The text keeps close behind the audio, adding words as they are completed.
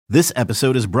This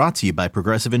episode is brought to you by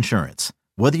Progressive Insurance.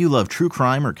 Whether you love true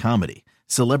crime or comedy,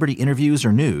 celebrity interviews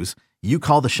or news, you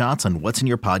call the shots on what's in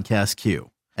your podcast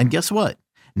queue. And guess what?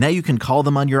 Now you can call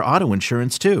them on your auto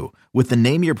insurance too with the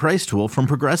Name Your Price tool from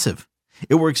Progressive.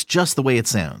 It works just the way it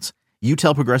sounds. You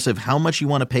tell Progressive how much you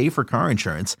want to pay for car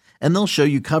insurance, and they'll show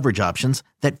you coverage options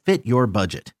that fit your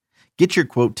budget. Get your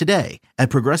quote today at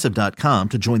Progressive.com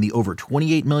to join the over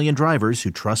 28 million drivers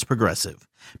who trust Progressive.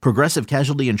 Progressive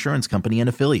Casualty Insurance Company and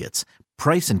Affiliates.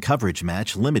 Price and coverage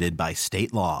match limited by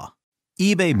state law.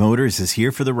 eBay Motors is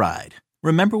here for the ride.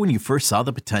 Remember when you first saw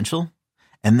the potential?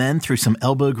 And then through some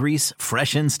elbow grease,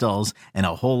 fresh installs, and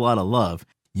a whole lot of love,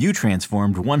 you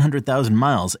transformed 100,000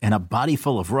 miles and a body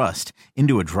full of rust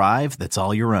into a drive that's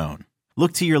all your own.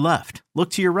 Look to your left.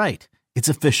 Look to your right. It's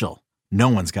official. No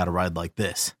one's got a ride like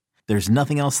this. There's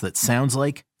nothing else that sounds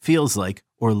like, feels like,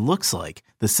 or looks like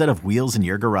the set of wheels in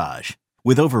your garage.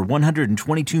 With over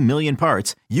 122 million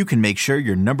parts, you can make sure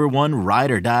your number one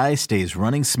ride or die stays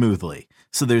running smoothly.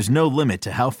 So there's no limit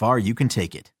to how far you can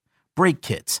take it. Brake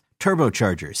kits,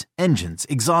 turbochargers, engines,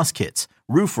 exhaust kits,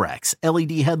 roof racks,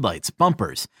 LED headlights,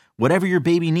 bumpers, whatever your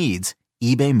baby needs,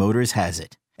 eBay Motors has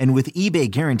it. And with eBay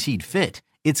Guaranteed Fit,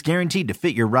 it's guaranteed to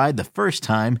fit your ride the first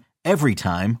time, every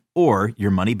time, or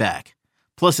your money back.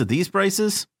 Plus, at these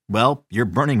prices, well, you're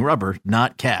burning rubber,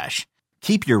 not cash.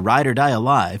 Keep your ride or die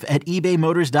alive at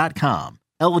ebaymotors.com.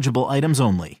 Eligible items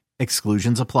only.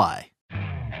 Exclusions apply.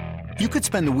 You could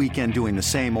spend the weekend doing the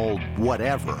same old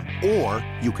whatever, or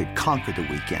you could conquer the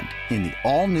weekend in the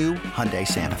all-new Hyundai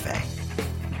Santa Fe.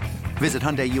 Visit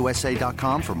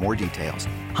HyundaiUSA.com for more details.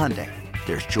 Hyundai,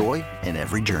 there's joy in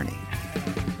every journey.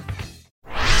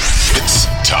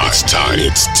 It's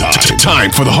time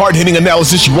for the hard-hitting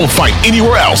analysis you won't find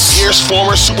anywhere else. Here's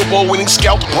former Super Bowl winning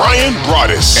scout Brian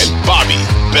Broaddus and Bobby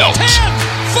Belt.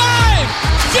 10-5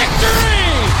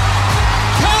 victory!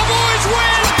 Cowboys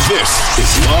win! This is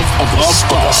Love of the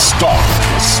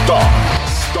Star.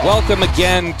 Welcome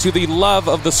again to the Love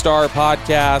of the Star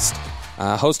podcast,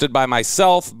 hosted by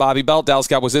myself, Bobby Belt, Dallas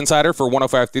Cowboys insider for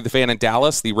 105.3 The Fan in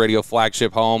Dallas, the radio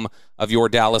flagship home of your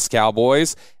Dallas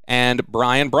Cowboys, and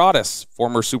Brian Broaddus,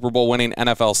 former Super Bowl winning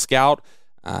NFL scout.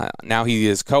 Now he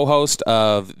is co-host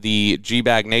of the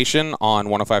G-Bag Nation on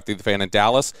 105.3 The Fan in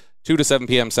Dallas, 2 to 7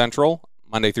 p.m. Central,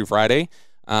 Monday through Friday.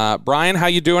 Brian, how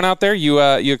you doing out there?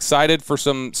 You excited for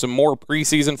some more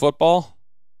preseason football?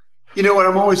 You know what?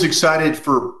 I'm always excited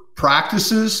for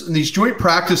practices, and these joint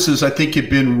practices I think have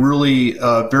been really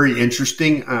very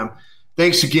interesting.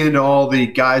 Thanks again to all the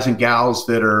guys and gals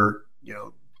that are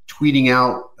tweeting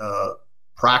out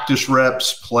practice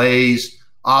reps, plays,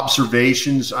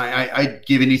 observations. I'd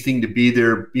give anything to be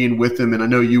there, being with them, and I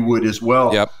know you would as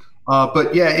well. Yep.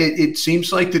 But yeah, it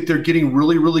seems like that they're getting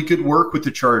really, really good work with the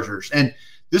Chargers, and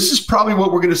this is probably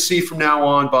what we're going to see from now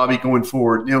on, Bobby, going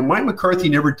forward. Mike McCarthy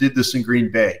never did this in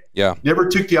Green Bay. Yeah. Never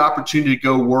took the opportunity to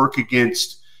go work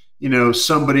against,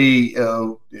 somebody,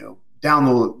 down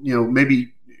the,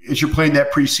 maybe as you're playing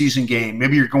that preseason game,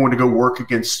 maybe you're going to go work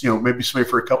against, maybe somebody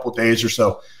for a couple of days or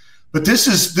so. But this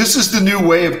is the new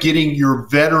way of getting your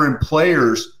veteran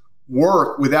players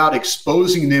work without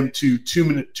exposing them to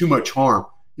too much harm.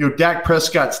 Dak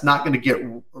Prescott's not going to get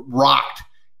rocked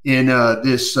in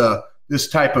this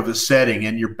type of a setting,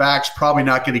 and your back's probably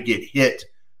not going to get hit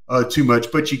too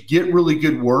much, but you get really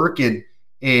good work, and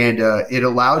it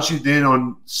allows you then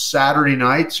on Saturday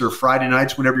nights or Friday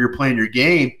nights, whenever you're playing your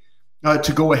game,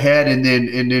 to go ahead and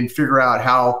then figure out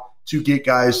how to get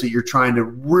guys that you're trying to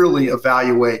really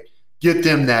evaluate, get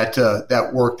them that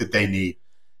work that they need.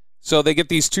 So they get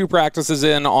these two practices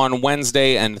in on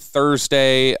Wednesday and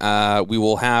Thursday. We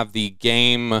will have the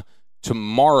game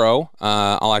tomorrow.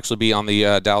 I'll actually be on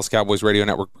the Dallas Cowboys Radio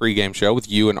Network pregame show with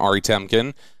you and Ari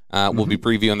Temkin. We'll be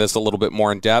previewing this a little bit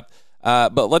more in depth.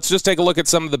 But let's just take a look at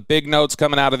some of the big notes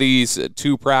coming out of these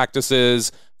two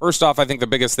practices. First off, I think the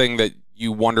biggest thing that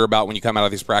you wonder about when you come out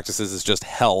of these practices is just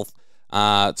health.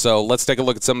 So let's take a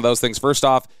look at some of those things. First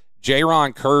off,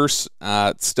 Jaron Kearse,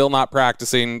 still not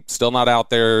practicing, still not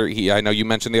out there. I know you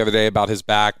mentioned the other day about his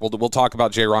back. We'll talk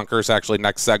about Jaron Kearse actually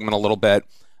next segment a little bit.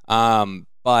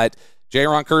 But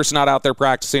Jaron Kearse not out there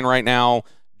practicing right now.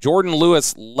 Jordan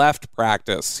Lewis left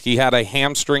practice. He had a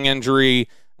hamstring injury.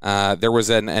 There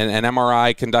was an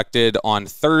MRI conducted on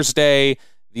Thursday.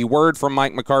 The word from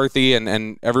Mike McCarthy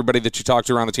and everybody that you talk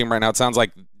to around the team right now, it sounds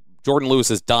like Jordan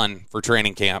Lewis is done for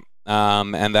training camp,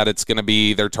 and that it's going to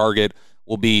be their target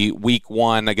will be week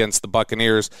 1 against the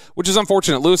Buccaneers, which is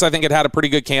unfortunate. Lewis, I think, had a pretty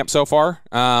good camp so far.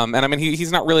 And, I mean,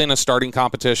 he's not really in a starting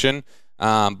competition,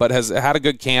 but has had a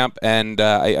good camp, and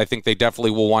I think they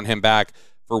definitely will want him back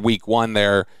for week 1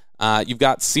 there. You've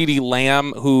got CeeDee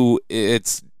Lamb, who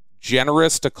it's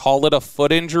generous to call it a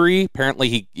foot injury.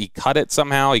 Apparently he cut it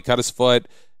somehow. He cut his foot,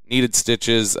 needed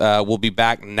stitches. Will be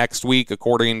back next week,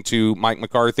 according to Mike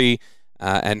McCarthy.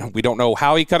 And we don't know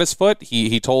how he cut his foot.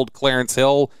 He told Clarence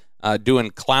Hill doing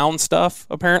clown stuff,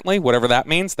 apparently, whatever that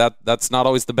means. That's not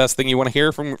always the best thing you want to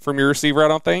hear from your receiver, I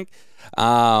don't think.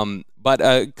 But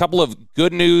a couple of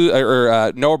good news.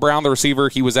 Noah Brown, the receiver,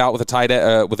 he was out with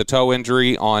a toe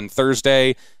injury on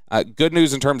Thursday. Good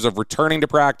news in terms of returning to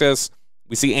practice.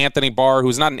 We see Anthony Barr,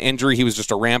 who's not an injury, he was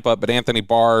just a ramp up, but Anthony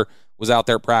Barr was out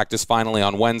there at practice finally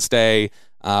on Wednesday.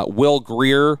 Will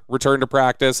Greer returned to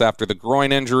practice after the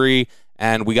groin injury,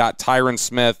 and we got Tyron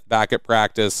Smith back at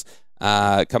practice.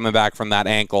 Coming back from that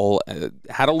ankle,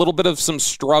 had a little bit of some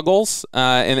struggles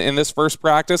in this first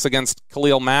practice against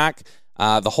Khalil Mack.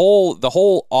 The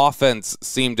whole offensive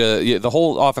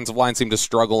line seemed to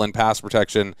struggle in pass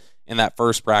protection in that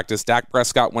first practice. Dak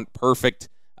Prescott went perfect,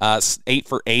 8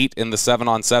 for 8 in the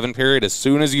 7-on-7 period. As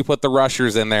soon as you put the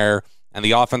rushers in there and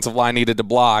the offensive line needed to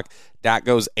block, Dak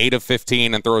goes 8 of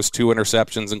 15 and throws 2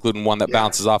 interceptions, including one that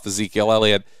bounces off Ezekiel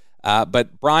Elliott.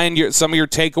 But Brian, some of your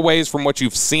takeaways from what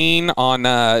you've seen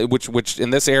on which in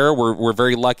this era we're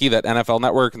very lucky that NFL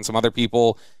Network and some other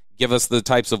people give us the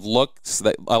types of looks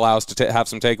that allow us to have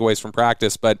some takeaways from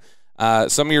practice. But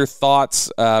some of your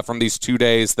thoughts from these 2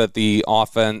 days that the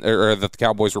that the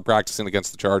Cowboys were practicing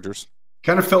against the Chargers.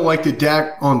 Kind of felt like the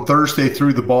Dak on Thursday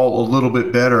threw the ball a little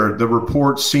bit better. The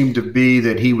reports seemed to be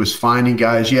that he was finding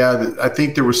guys. Yeah, I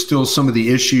think there was still some of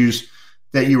the issues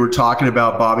that you were talking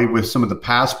about, Bobby, with some of the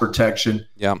pass protection.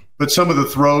 Yeah. But some of the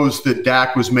throws that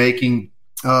Dak was making,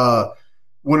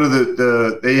 one of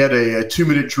they had a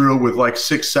 2-minute drill with like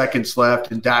 6 seconds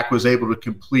left, and Dak was able to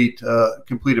complete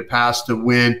a pass to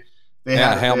win.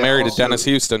 Hail Mary to Dennis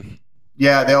Houston.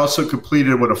 Yeah, they also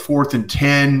completed a 4th and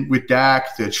 10 with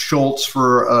Dak, that Schultz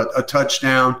for a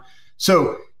touchdown.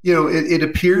 So, it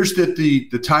appears that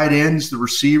the tight ends, the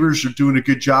receivers, are doing a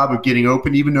good job of getting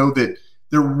open, even though that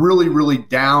they're really, really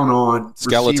down on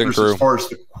skeleton receivers crew as far as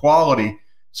the quality.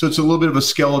 So it's a little bit of a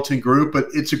skeleton group, but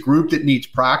it's a group that needs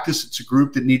practice. It's a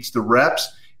group that needs the reps.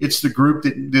 It's the group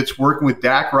that's working with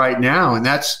Dak right now. And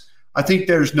I think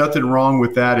there's nothing wrong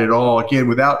with that at all. Again,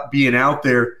 without being out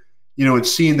there, and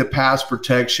seeing the pass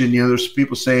protection, there's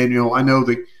people saying, I know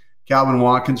that Calvin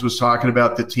Watkins was talking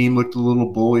about the team looked a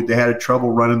little bullied. They had trouble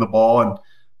running the ball,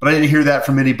 but I didn't hear that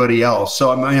from anybody else.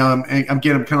 So I'm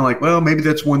kind of like, well, maybe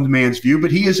that's one man's view, but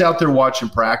he is out there watching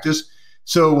practice.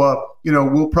 So,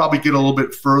 we'll probably get a little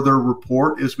bit further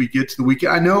report as we get to the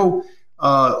weekend. I know,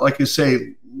 like I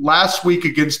say, last week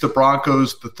against the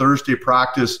Broncos, the Thursday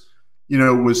practice,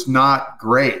 was not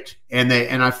great. And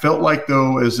I felt like,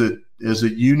 though, as a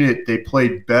unit, they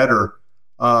played better,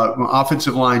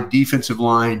 offensive line, defensive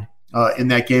line, in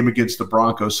that game against the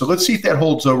Broncos. So let's see if that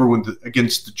holds over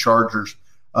against the Chargers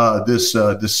this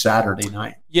Saturday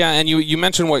night. Yeah, and you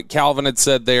mentioned what Calvin had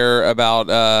said there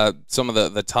about some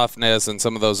of the toughness and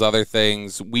some of those other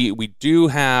things. We do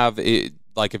have it,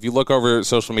 like if you look over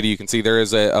social media, you can see there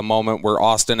is a moment where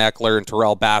Austin Eckler and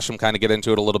Terrell Basham kind of get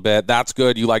into it a little bit. That's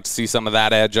good. You like to see some of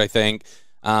that edge, I think.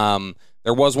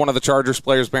 There was one of the Chargers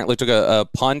players apparently took a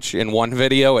punch in one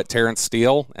video at Terrence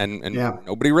Steele, and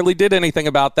nobody really did anything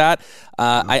about that.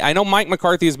 I know Mike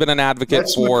McCarthy has been an advocate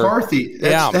for McCarthy.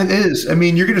 That is. I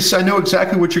mean, you're going to say, I know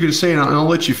exactly what you're going to say, and I'll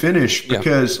let you finish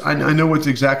because I know what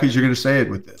exactly you're going to say it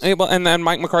with this. Well, and then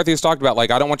Mike McCarthy has talked about, like,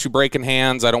 I don't want you breaking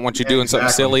hands. I don't want you doing something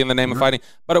silly in the name of fighting.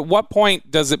 But at what point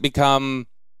does it become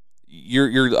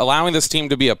you're allowing this team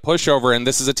to be a pushover? And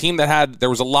this is a team that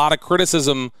there was a lot of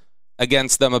criticism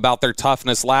against them about their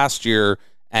toughness last year,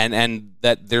 and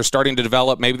that they're starting to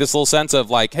develop maybe this little sense of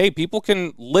like, hey, people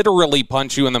can literally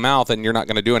punch you in the mouth and you're not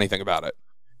going to do anything about it.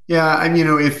 Yeah, and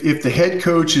if the head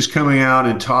coach is coming out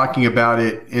and talking about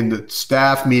it in the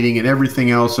staff meeting and everything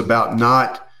else about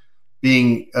not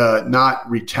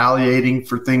retaliating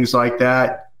for things like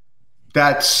that,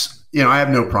 that's, I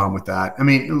have no problem with that. I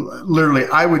mean, literally,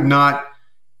 I would not,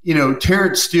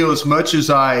 Terrence Steele, as much as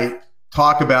I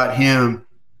talk about him,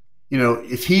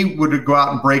 if he were to go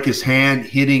out and break his hand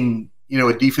hitting,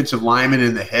 a defensive lineman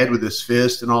in the head with his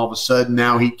fist, and all of a sudden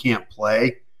now he can't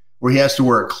play, or he has to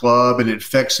wear a club and it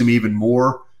affects him even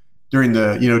more during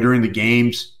the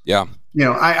games. Yeah.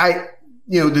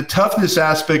 The toughness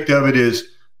aspect of it is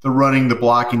the running, the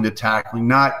blocking, the tackling,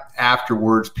 not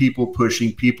afterwards, people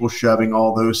pushing, people shoving,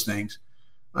 all those things.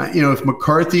 If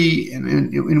McCarthy,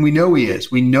 and we know he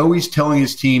is, we know he's telling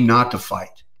his team not to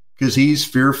fight, because he's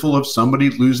fearful of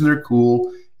somebody losing their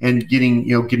cool and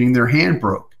getting their hand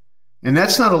broke. And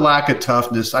that's not a lack of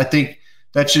toughness. I think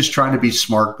that's just trying to be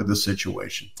smart with the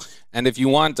situation. And if you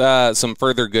want some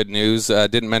further good news,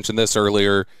 didn't mention this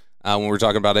earlier, when we're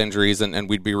talking about injuries, and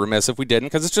we'd be remiss if we didn't,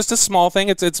 because it's just a small thing.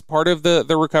 It's part of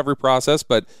the recovery process.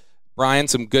 But Brian,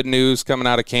 some good news coming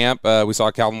out of camp. We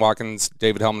saw Calvin Watkins,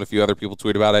 David Hellman, a few other people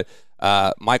tweet about it.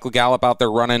 Michael Gallup out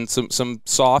there running some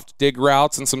soft dig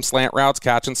routes and some slant routes,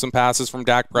 catching some passes from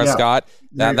Dak Prescott.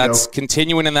 That's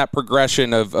continuing in that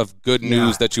progression of good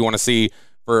news that you want to see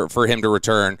for him to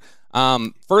return.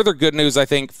 Further good news, I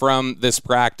think, from this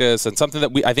practice, and something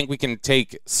that I think we can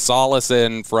take solace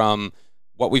in from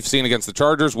what we've seen against the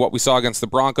Chargers, what we saw against the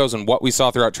Broncos, and what we saw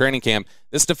throughout training camp.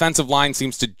 This defensive line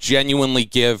seems to genuinely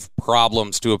give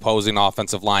problems to opposing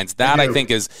offensive lines. That, I think,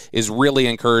 is really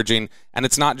encouraging. And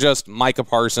it's not just Micah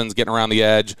Parsons getting around the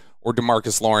edge or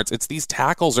DeMarcus Lawrence. It's these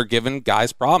tackles are giving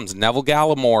guys problems. Neville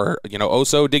Gallimore,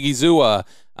 Oso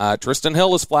Digizua, Tristan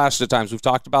Hill has flashed at times. We've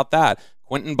talked about that.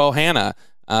 Quentin Bohanna.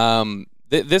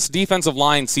 This defensive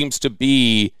line seems to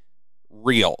be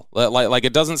real. Like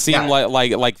it doesn't seem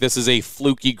like this is a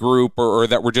fluky group or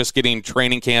that we're just getting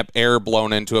training camp air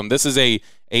blown into them. This is a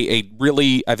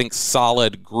really, I think,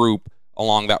 solid group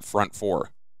along that front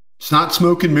four. It's not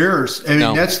smoke and mirrors. I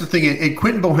mean, that's the thing. And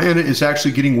Quentin Bohanna is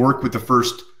actually getting work with the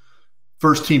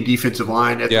first team defensive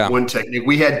line at the one technique.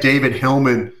 We had David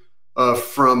Hellman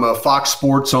from Fox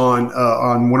Sports on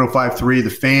 105.3 The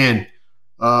Fan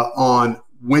on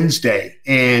Wednesday,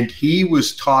 and he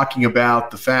was talking about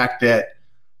the fact that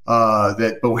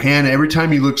Bohanna, every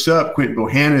time he looks up, Quentin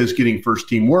Bohanna is getting first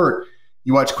team work.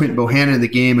 You watch Quentin Bohanna in the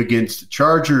game against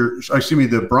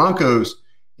the Broncos,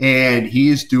 and he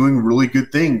is doing really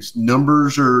good things.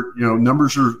 Numbers are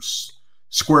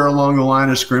square along the line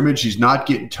of scrimmage. He's not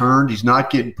getting turned. He's not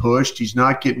getting pushed. He's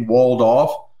not getting walled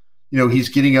off. He's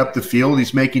getting up the field.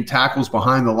 He's making tackles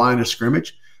behind the line of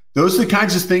scrimmage. Those are the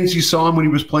kinds of things you saw him when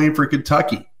he was playing for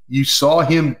Kentucky. You saw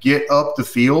him get up the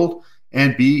field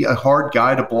and be a hard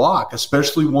guy to block,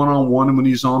 especially one-on-one and when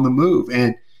he's on the move.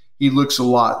 And he looks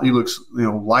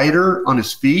lighter on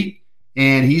his feet,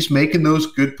 and he's making those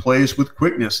good plays with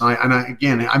quickness.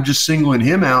 I'm just singling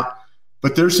him out,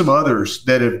 but there's some others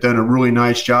that have done a really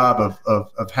nice job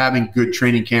of having good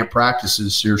training camp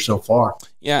practices here so far.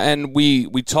 Yeah, and we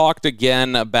talked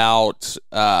again about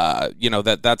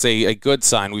that's a good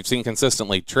sign we've seen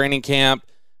consistently. Training camp,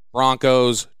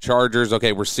 Broncos, Chargers.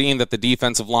 Okay, we're seeing that the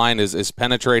defensive line is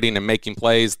penetrating and making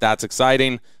plays. That's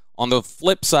exciting. On the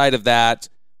flip side of that,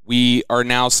 we are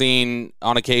now seeing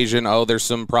on occasion, there's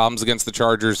some problems against the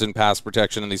Chargers in pass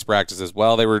protection in these practices.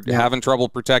 Well, they were having trouble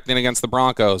protecting against the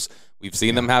Broncos. We've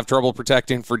seen them have trouble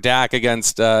protecting for Dak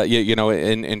against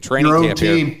in training camp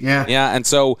team. Here. Yeah, and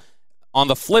so on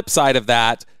the flip side of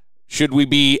that, should we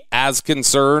be as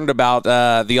concerned about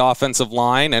the offensive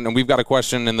line? And we've got a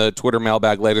question in the Twitter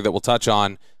mailbag later that we'll touch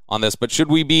on this. But should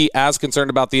we be as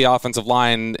concerned about the offensive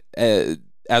line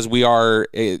as we are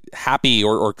happy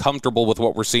or comfortable with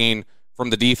what we're seeing from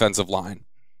the defensive line?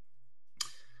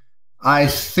 I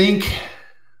think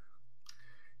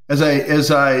as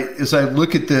I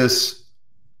look at this,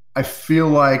 I feel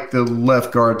like the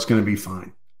left guard's going to be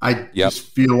fine. I just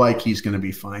feel like he's going to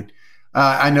be fine.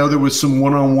 I know there was some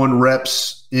one-on-one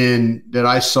reps that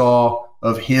I saw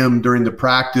of him during the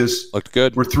practice. Looked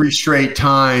good. Where 3 straight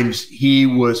times he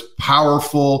was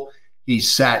powerful. He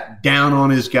sat down on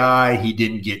his guy. He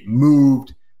didn't get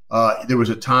moved. There was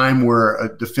a time where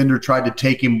a defender tried to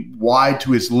take him wide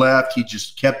to his left. He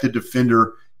just kept the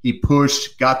defender. He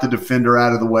pushed, got the defender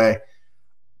out of the way.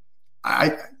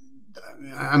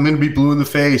 I'm going to be blue in the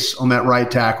face on that right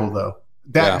tackle, though.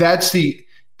 That's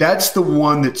the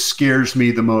one that scares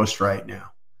me the most right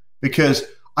now, because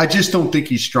I just don't think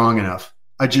he's strong enough.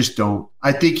 I just don't.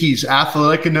 I think he's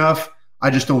athletic enough. I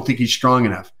just don't think he's strong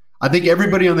enough. I think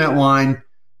everybody on that line,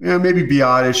 maybe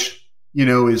Biotish,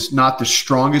 is not the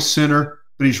strongest center,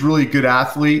 but he's really a good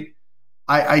athlete.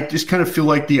 I just kind of feel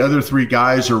like the other 3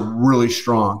 guys are really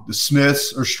strong. The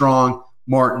Smiths are strong.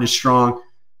 Martin is strong.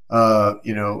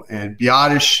 And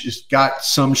Biotish has got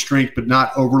some strength, but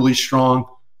not overly strong.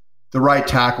 The right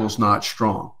tackle is not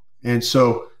strong. And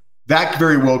so that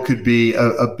very well could be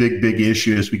a big, big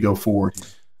issue as we go forward.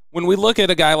 When we look at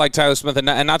a guy like Tyler Smith, and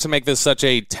not to make this such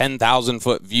a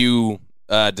 10,000-foot view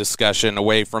discussion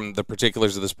away from the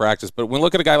particulars of this practice, but when we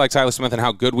look at a guy like Tyler Smith and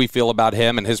how good we feel about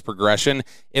him and his progression,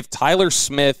 if Tyler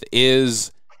Smith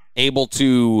is able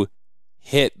to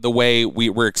hit the way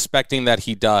we're expecting that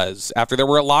he does, after there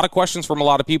were a lot of questions from a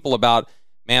lot of people about,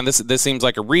 man, this seems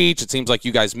like a reach. It seems like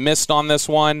you guys missed on this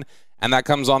one. And that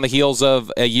comes on the heels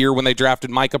of a year when they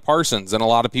drafted Micah Parsons, and a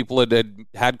lot of people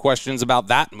had questions about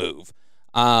that move.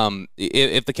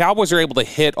 If the Cowboys are able to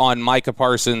hit on Micah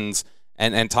Parsons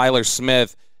and Tyler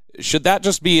Smith, should that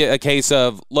just be a case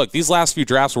of, look, these last few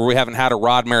drafts where we haven't had a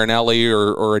Rod Marinelli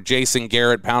or a Jason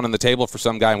Garrett pounding the table for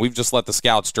some guy and we've just let the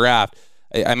scouts draft?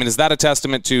 I mean, is that a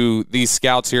testament to these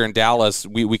scouts here in Dallas?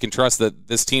 We can trust that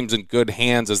this team's in good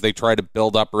hands as they try to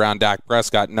build up around Dak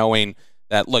Prescott, knowing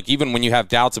that, look, even when you have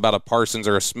doubts about a Parsons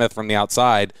or a Smith from the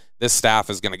outside, this staff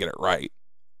is going to get it right.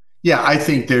 Yeah, I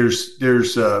think there's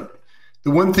the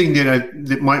one thing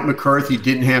that Mike McCarthy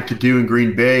didn't have to do in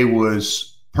Green Bay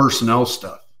was personnel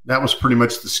stuff. That was pretty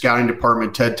much the scouting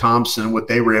department, Ted Thompson, what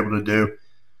they were able to do.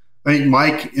 I think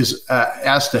Mike is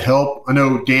asked to help. I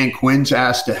know Dan Quinn's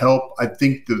asked to help. I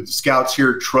think the scouts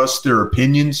here trust their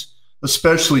opinions,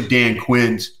 especially Dan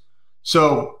Quinn's.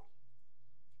 So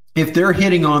if they're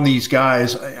hitting on these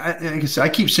guys, I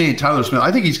keep saying Tyler Smith,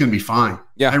 I think he's going to be fine.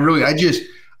 Yeah,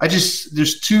 I just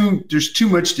there's too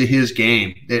much to his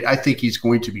game that I think he's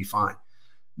going to be fine.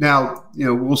 Now,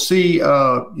 we'll see.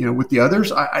 With the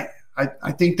others, I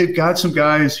think they've got some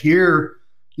guys here.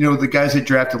 The guys they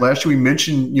drafted last year. We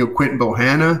mentioned Quentin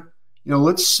Bohanna.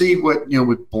 Let's see what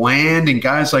with Bland and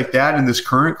guys like that in this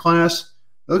current class.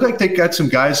 They look like they've got some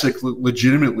guys that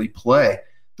legitimately play.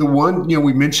 The one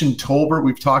we mentioned Tolbert.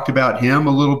 We've talked about him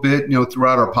a little bit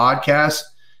throughout our podcast.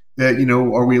 That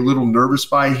are we a little nervous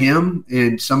by him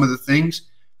and some of the things?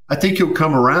 I think he'll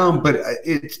come around, but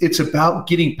it's about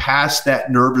getting past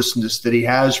that nervousness that he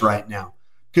has right now,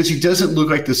 because he doesn't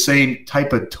look like the same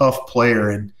type of tough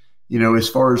player. And as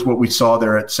far as what we saw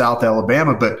there at South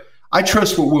Alabama, but I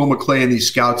trust what Will McClay and these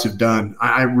scouts have done.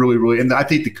 I really, really, and I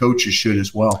think the coaches should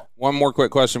as well. One more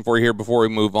quick question for you here before we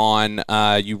move on.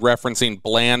 You referencing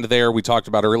Bland there. We talked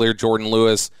about earlier, Jordan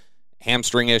Lewis,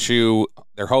 hamstring issue.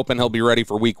 They're hoping he'll be ready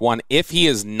for week 1. If he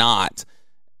is not,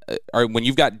 when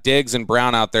you've got Diggs and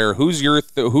Brown out there, who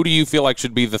do you feel like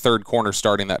should be the third corner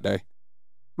starting that day?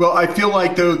 Well, I feel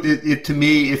like, though, to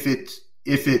me, if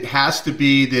it has to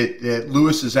be that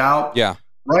Lewis is out, yeah,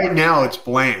 right now it's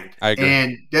Bland. I agree.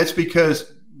 And that's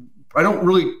because I don't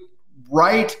really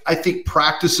Wright, I think,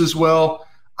 practices well.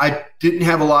 I didn't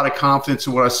have a lot of confidence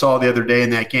in what I saw the other day in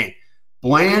that game.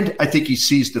 Bland, I think he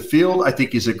sees the field. I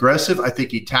think he's aggressive. I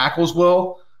think he tackles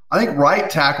well. I think Wright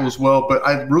tackles well, but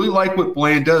I really like what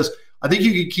Bland does. I think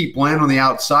you can keep Bland on the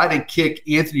outside and kick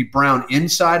Anthony Brown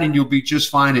inside, and you'll be just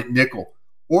fine at nickel.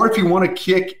 Or if you want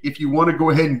to go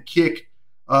ahead and kick,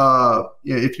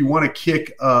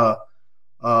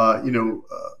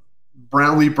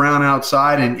 Brownlee Brown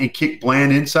outside and kick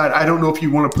Bland inside. I don't know if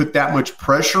you want to put that much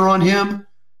pressure on him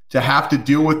to have to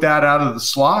deal with that out of the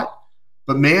slot.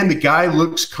 But, man, the guy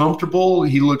looks comfortable.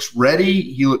 He looks ready.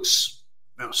 He looks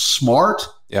smart.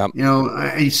 Yeah.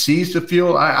 He sees the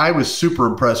field. I was super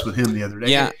impressed with him the other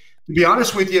day. Yeah. To be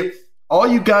honest with you, all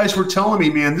you guys were telling me,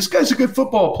 man, this guy's a good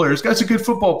football player. This guy's a good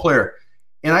football player.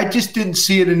 And I just didn't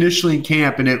see it initially in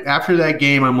camp. And after that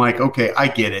game, I'm like, okay, I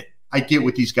get it. I get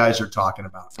what these guys are talking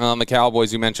about. The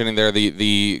Cowboys, you mentioned in there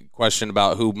the question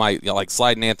about who might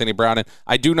sliding Anthony Brown in.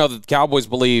 I do know that the Cowboys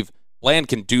believe Bland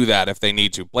can do that if they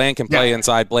need to. Bland can play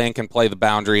inside. Bland can play the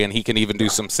boundary, and he can even do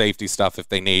some safety stuff if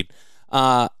they need.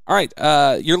 All right,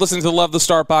 you're listening to the Love the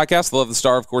Star podcast. The Love the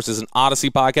Star, of course, is an Odyssey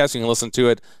podcast. You can listen to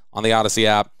it on the Odyssey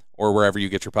app or wherever you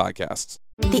get your podcasts.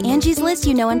 The Angie's List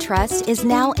you know and trust is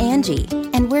now Angie,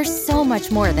 and we're so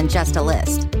much more than just a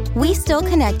list. We still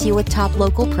connect you with top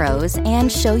local pros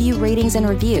and show you ratings and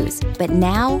reviews, but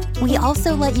now we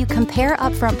also let you compare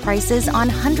upfront prices on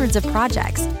hundreds of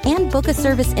projects and book a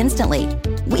service instantly.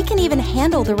 We can even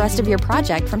handle the rest of your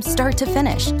project from start to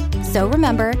finish. So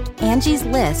remember, Angie's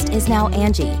List is now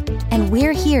Angie, and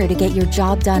we're here to get your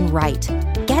job done right.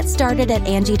 Get started at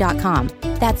Angie.com.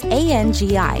 That's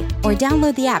ANGI, or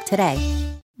download the app today.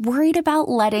 Worried about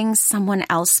letting someone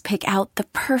else pick out the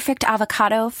perfect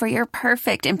avocado for your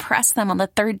perfect impress them on the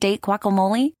third date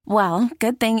guacamole? Well,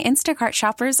 good thing Instacart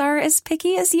shoppers are as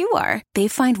picky as you are. They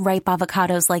find ripe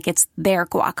avocados like it's their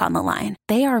guac on the line.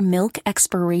 They are milk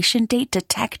expiration date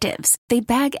detectives. They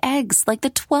bag eggs like the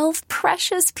 12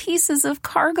 precious pieces of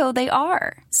cargo they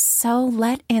are. So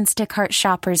let Instacart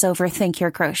shoppers overthink your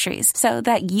groceries so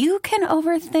that you can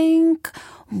overthink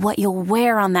what you'll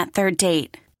wear on that third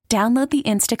date. Download the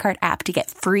Instacart app to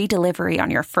get free delivery on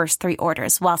your first 3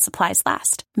 orders while supplies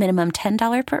last. Minimum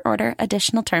 $10 per order.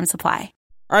 Additional terms apply.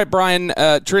 All right, Brian,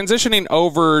 transitioning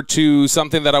over to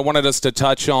something that I wanted us to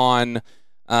touch on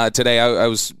today. I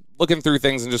was looking through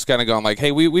things and just kind of going like,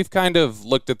 hey, we've kind of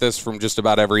looked at this from just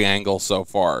about every angle so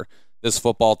far, this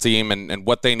football team and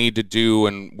what they need to do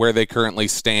and where they currently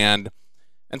stand.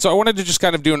 And so I wanted to just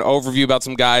kind of do an overview about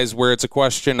some guys where it's a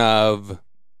question of,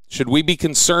 should we be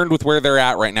concerned with where they're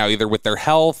at right now, either with their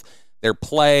health, their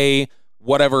play,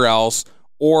 whatever else,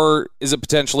 or is it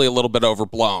potentially a little bit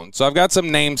overblown? So I've got some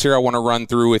names here I want to run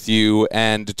through with you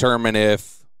and determine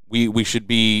if we should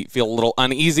feel a little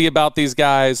uneasy about these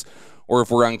guys or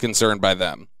if we're unconcerned by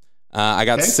them. I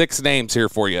got 6 names here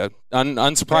for you.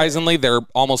 Unsurprisingly, they're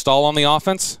almost all on the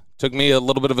offense. Took me a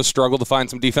little bit of a struggle to find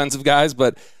some defensive guys,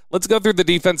 but let's go through the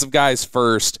defensive guys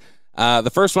first.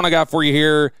 The first one I got for you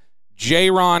here,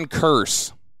 Jaron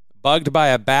Kearse. Bugged by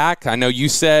a back. I know you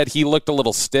said he looked a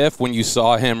little stiff when you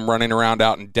saw him running around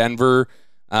out in Denver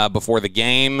before the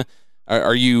game.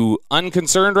 Are you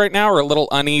unconcerned right now or a little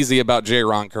uneasy about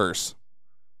Jaron Kearse?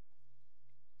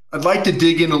 I'd like to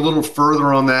dig in a little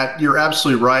further on that. You're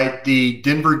absolutely right. The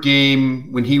Denver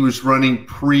game, when he was running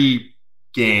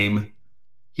pre-game,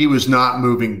 he was not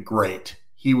moving great.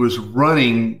 He was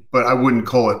running, but I wouldn't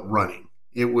call it running.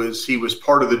 He was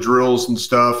part of the drills and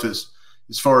stuff as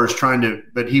far as trying to,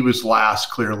 but he was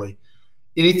last clearly.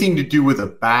 Anything to do with a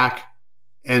back,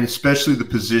 and especially the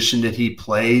position that he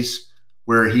plays,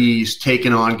 where he's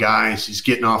taking on guys, he's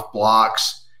getting off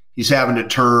blocks, he's having to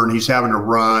turn, he's having to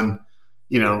run.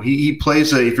 He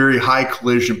plays a very high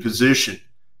collision position.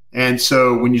 And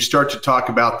so when you start to talk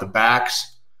about the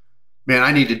backs, man,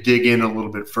 I need to dig in a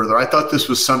little bit further. I thought this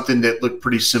was something that looked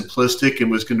pretty simplistic and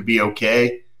was going to be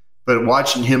okay. But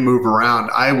watching him move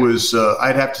around,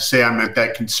 I'd have to say I'm at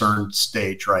that concerned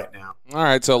stage right now. All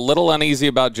right, so a little uneasy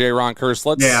about Jaron Kearse.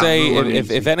 Let's say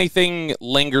if anything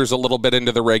lingers a little bit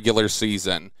into the regular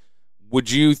season, would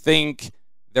you think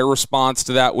their response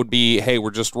to that would be, hey, we're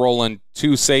just rolling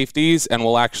 2 safeties and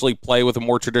we'll actually play with a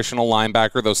more traditional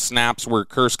linebacker? Those snaps where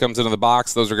Kearse comes into the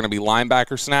box, those are going to be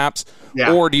linebacker snaps?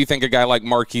 Yeah. Or do you think a guy like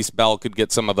Marquise Bell could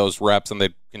get some of those reps and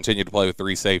they'd continue to play with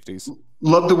 3 safeties?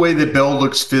 Love the way that Bell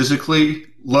looks physically.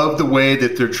 Love the way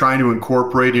that they're trying to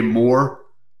incorporate him more.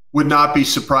 Would not be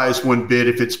surprised one bit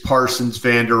if it's Parsons,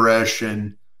 Van Der Esch,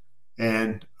 and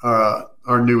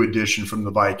our new addition from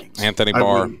the Vikings, Anthony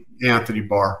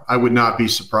Barr. I would not be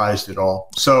surprised at all.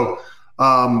 So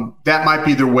that might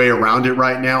be their way around it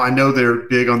right now. I know they're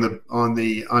big on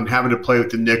having to play with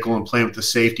the nickel and playing with the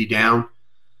safety down,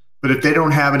 but if they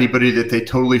don't have anybody that they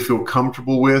totally feel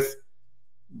comfortable with,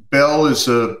 Bell's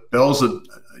a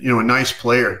nice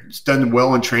player. He's done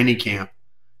well in training camp.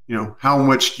 How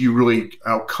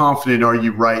confident are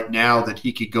you right now that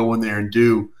he could go in there and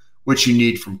do what you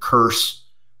need from Kearse?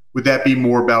 Would that be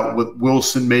more about what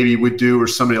Wilson maybe would do or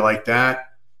somebody like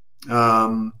that?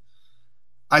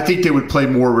 I think they would play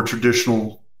more of a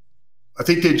traditional – I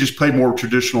think they'd just play more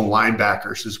traditional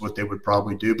linebackers is what they would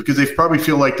probably do, because they probably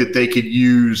feel like that they could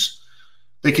use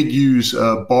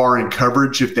Barr in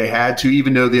coverage if they had to,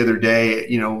 even though the other day,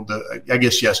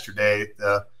 yesterday,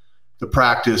 the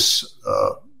practice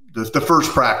the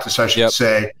first practice, I should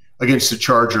say, against the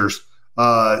Chargers,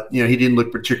 he didn't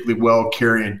look particularly well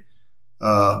carrying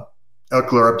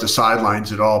Eckler up the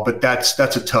sidelines at all. But that's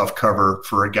a tough cover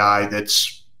for a guy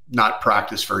that's not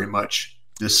practiced very much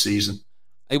this season.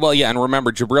 Well, yeah, and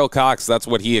remember, Jabril Cox, that's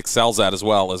what he excels at as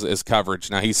well, is coverage.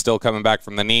 Now, he's still coming back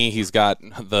from the knee. He's got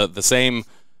the same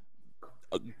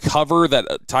cover that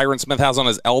Tyron Smith has on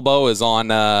his elbow is on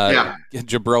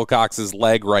Jabril Cox's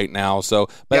leg right now. So,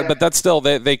 but that's still,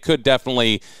 they could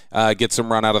definitely get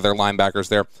some run out of their linebackers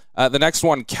there. The next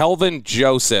one, Kelvin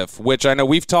Joseph, which I know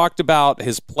we've talked about.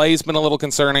 His play's been a little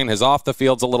concerning. His off the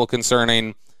field's a little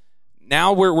concerning.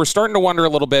 Now we're starting to wonder a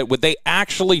little bit, would they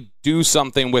actually do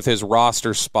something with his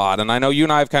roster spot? And I know you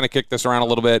and I have kind of kicked this around a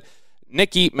little bit.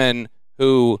 Nick Eatman,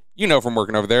 who from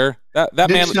working over there,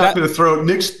 Nick's not going to throw.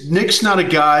 Nick's not a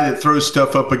guy that throws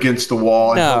stuff up against the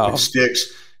wall and hope it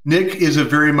sticks. Nick is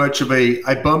very much of a.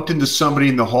 I bumped into somebody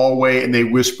in the hallway and they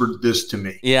whispered this to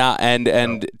me. Yeah,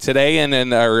 and today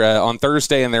on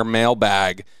Thursday in their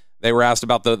mailbag, they were asked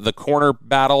about the corner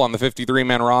battle on the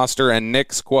 53-man roster, and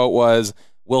Nick's quote was,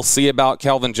 "We'll see about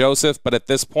Kelvin Joseph, but at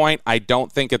this point, I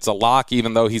don't think it's a lock,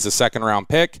 even though he's a second-round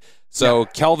pick." So,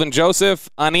 Kelvin Joseph,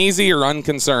 uneasy or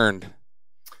unconcerned?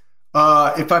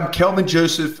 If I'm Kelvin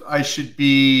Joseph, I should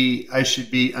be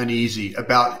uneasy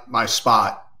about my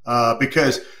spot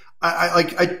because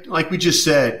I like we just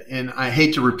said, and I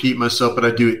hate to repeat myself, but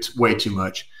I do it way too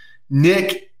much.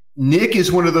 Nick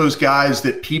is one of those guys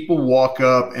that people walk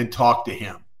up and talk to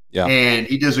him, and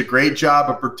he does a great job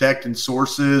of protecting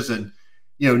sources. And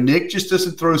Nick just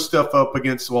doesn't throw stuff up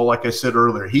against the wall, like I said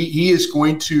earlier. He is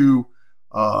going to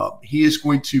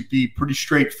be pretty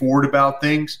straightforward about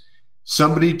things.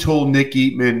 Somebody told Nick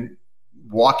Eatman,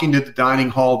 walking to the dining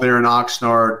hall there in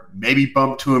Oxnard, maybe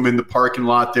bumped to him in the parking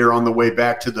lot there on the way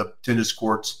back to the tennis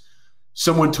courts.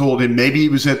 Someone told him maybe he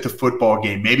was at the football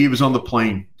game. Maybe he was on the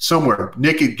plane somewhere.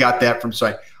 Nick had got that from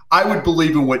sight. I would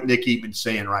believe in what Nick Eatman's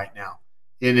saying right now.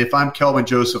 And if I'm Kelvin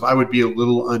Joseph, I would be a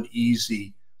little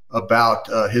uneasy about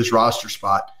his roster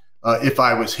spot if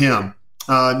I was him.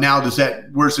 Now,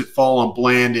 where's it fall on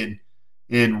Bland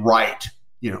and Wright?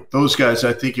 Those guys,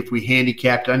 I think if we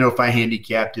handicapped, I know if I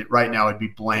handicapped it right now, it'd be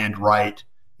Bland, Wright,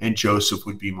 and Joseph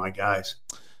would be my guys.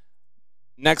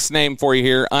 Next name for you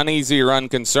here, uneasy or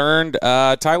unconcerned.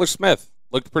 Tyler Smith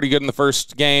looked pretty good in the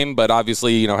first game, but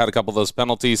obviously, had a couple of those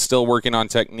penalties, still working on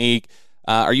technique.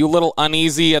 Are you a little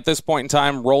uneasy at this point in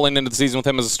time rolling into the season with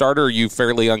him as a starter, or are you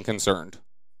fairly unconcerned?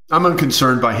 I'm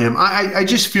unconcerned by him. I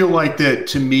just feel like that,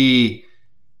 to me,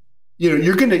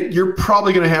 you're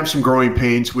probably going to have some growing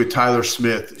pains with Tyler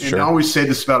Smith. And Sure. I always say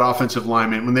this about offensive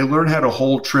linemen. When they learn how to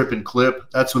hold, trip, and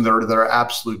clip, that's when they're their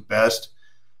absolute best.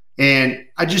 And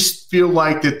I just feel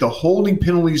like that the holding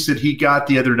penalties that he got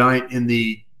the other night in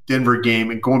the Denver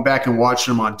game, and going back and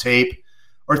watching them on tape,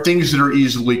 are things that are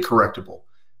easily correctable.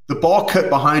 The ball cut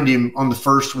behind him on the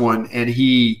first one, and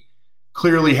he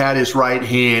clearly had his right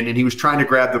hand, and he was trying to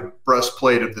grab the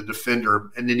breastplate of the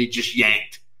defender, and then he just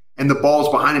yanked. And the ball's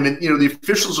behind him. And, the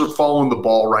officials are following the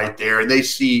ball right there, and they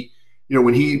see,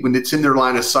 when it's in their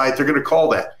line of sight, they're going to call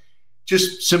that.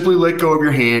 Just simply let go of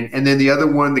your hand. And then the other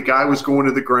one, the guy was going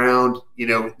to the ground.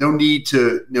 No need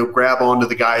to grab onto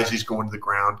the guy as he's going to the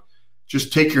ground.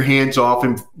 Just take your hands off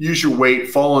him, use your weight,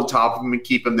 fall on top of him, and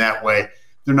keep him that way.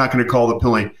 They're not going to call the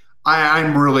penalty.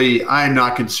 I'm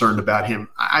not concerned about him.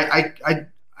 I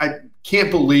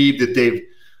can't believe that they've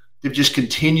just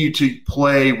continued to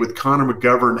play with Connor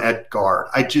McGovern at guard.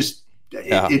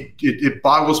 It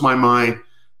boggles my mind.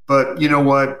 But you know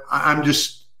what?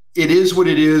 It is what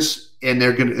it is. And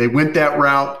they went that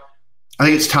route. I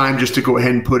think it's time just to go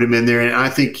ahead and put him in there. And I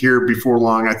think here before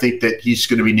long, I think that he's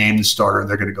going to be named the starter and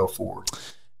they're going to go forward.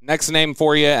 Next name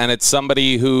for you, and it's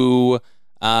somebody who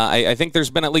I think there's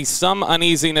been at least some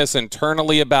uneasiness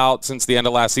internally about since the end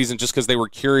of last season, just because they were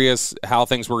curious how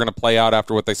things were going to play out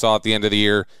after what they saw at the end of the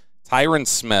year. Tyron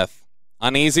Smith,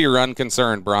 uneasy or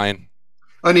unconcerned, Brian?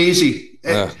 Uneasy.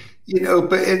 But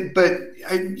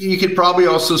you could probably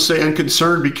also say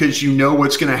unconcerned because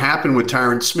what's going to happen with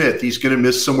Tyron Smith. He's going to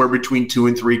miss somewhere between 2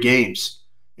 and 3 games.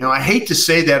 I hate to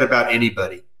say that about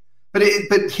anybody, but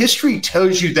history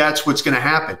tells you that's what's going to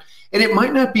happen, and it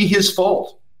might not be his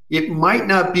fault. It might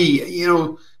not be.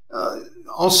 All of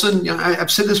a sudden,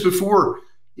 I've said this before.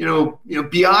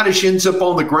 Biotish ends up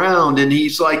on the ground, and he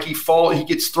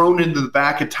gets thrown into the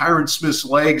back of Tyron Smith's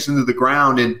legs into the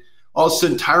ground, and all of a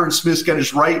sudden Tyron Smith's got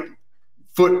his right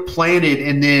foot planted,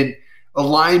 and then a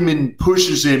lineman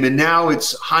pushes him, and now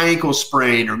it's high ankle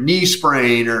sprain or knee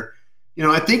sprain, or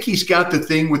I think he's got the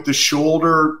thing with the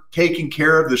shoulder, taking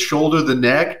care of the shoulder, the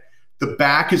neck. The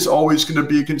back is always going to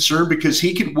be a concern because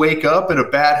he could wake up in a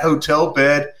bad hotel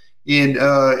bed in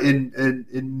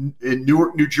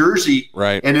Newark, New Jersey,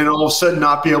 right, and then all of a sudden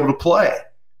not be able to play.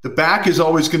 The back is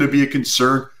always going to be a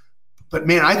concern. But,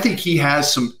 man, I think he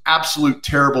has some absolute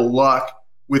terrible luck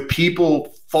with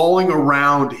people falling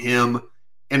around him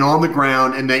and on the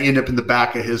ground, and they end up in the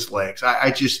back of his legs.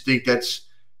 I just think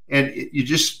you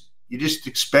just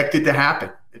expect it to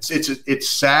happen. It's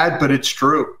sad, but it's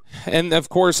true. And of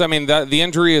course, the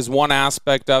injury is one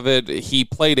aspect of it. He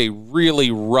played a really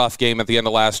rough game at the end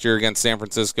of last year against San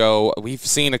Francisco. We've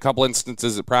seen a couple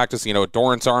instances at practice,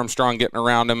 Dorrance Armstrong getting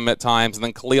around him at times, and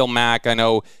then Khalil Mack. I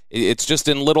know it's just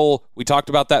in little. We talked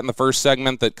about that in the first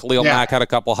segment that Khalil Mack had a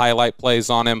couple highlight plays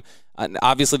on him.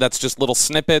 Obviously, that's just little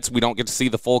snippets. We don't get to see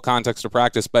the full context of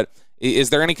practice. But is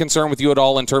there any concern with you at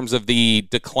all in terms of the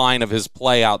decline of his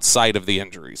play outside of the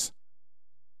injuries?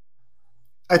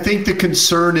 I think the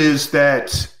concern is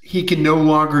that he can no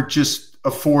longer just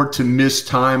afford to miss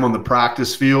time on the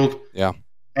practice field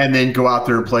and then go out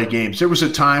there and play games. There was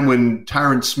a time when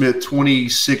Tyron Smith,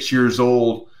 26 years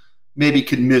old, maybe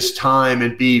could miss time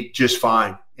and be just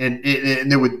fine, and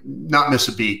they would not miss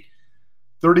a beat.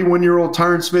 31-year-old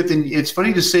Tyron Smith, and it's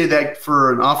funny to say that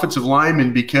for an offensive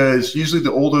lineman because usually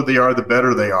the older they are, the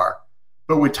better they are.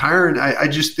 But with Tyron, I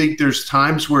just think there's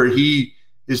times where he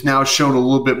is now shown a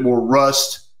little bit more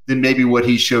rust than maybe what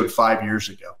he showed 5 years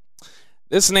ago.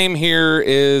 This name here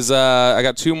is, I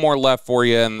got 2 more left for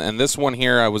you, and this one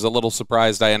here, I was a little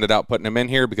surprised I ended up putting him in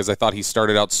here because I thought he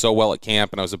started out so well at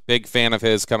camp, and I was a big fan of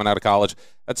his coming out of college.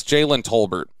 That's Jalen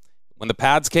Tolbert. When the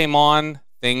pads came on,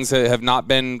 things have not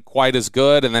been quite as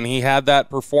good, and then he had that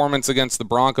performance against the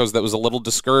Broncos that was a little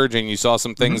discouraging. You saw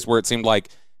some things where it seemed like,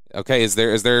 okay, is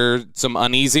there some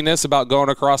uneasiness about going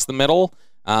across the middle?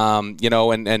 And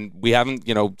we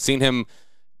haven't, seen him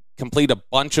complete a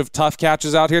bunch of tough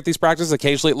catches out here at these practices.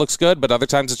 Occasionally it looks good, but other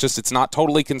times it's not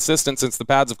totally consistent since the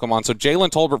pads have come on. So Jalen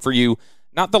Tolbert for you,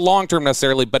 not the long-term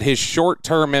necessarily, but his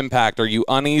short-term impact. Are you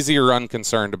uneasy or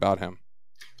unconcerned about him?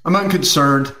 I'm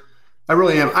unconcerned. I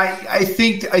really am. I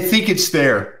think it's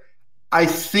there. I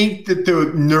think that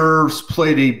the nerves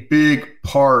played a big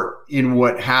part in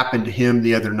what happened to him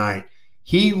the other night.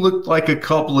 He looked like a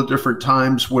couple of different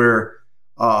times where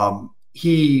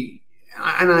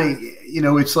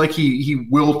it's like he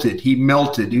wilted, he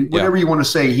melted, whatever you want to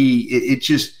say.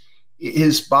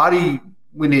 His body,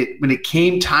 when it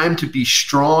came time to be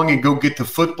strong and go get the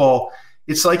football,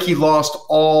 it's like he lost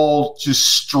all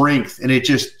just strength, and it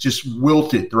just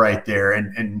wilted right there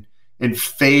and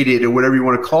faded, or whatever you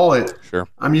want to call it. Sure.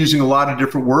 I'm using a lot of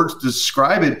different words to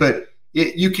describe it, but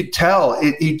you could tell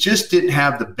he just didn't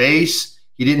have the base.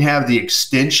 He didn't have the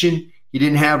extension. He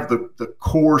didn't have the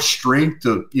core strength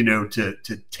to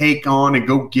take on and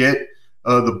go get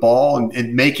the ball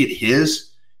and make it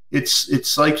his.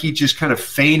 It's like he just kind of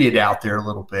fainted out there a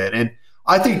little bit, and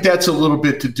I think that's a little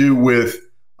bit to do with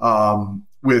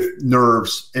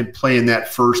nerves and playing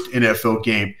that first NFL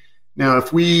game. Now,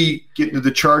 if we get into the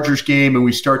Chargers game and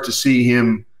we start to see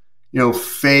him,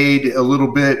 fade a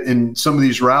little bit in some of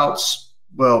these routes,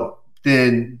 well,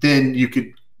 then you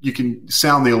can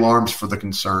sound the alarms for the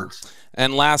concerns.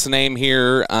 And last name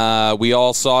here, we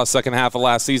all saw second half of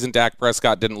last season, Dak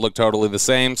Prescott didn't look totally the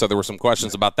same, so there were some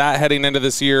questions about that heading into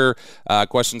this year,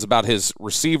 questions about his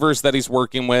receivers that he's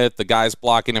working with, the guys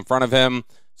blocking in front of him.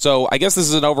 So I guess this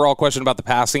is an overall question about the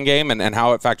passing game and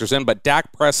how it factors in, but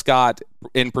Dak Prescott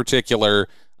in particular,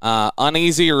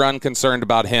 uneasy or unconcerned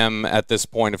about him at this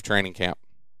point of training camp?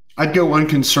 I'd go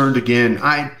unconcerned again.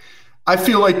 I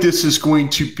feel like this is going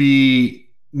to be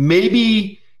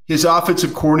maybe his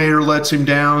offensive coordinator lets him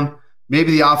down,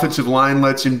 maybe the offensive line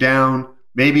lets him down,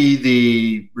 maybe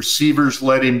the receivers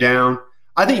let him down.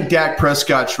 I think Dak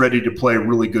Prescott's ready to play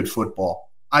really good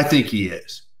football. I think he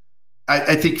is.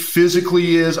 I think physically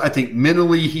he is. I think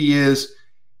mentally he is.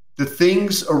 The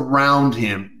things around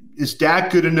him, is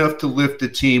Dak good enough to lift the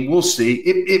team? We'll see.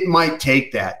 It might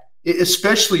take that,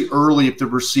 especially early if the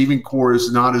receiving core is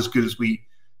not as good as we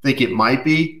think it might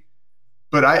be.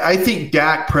 But I think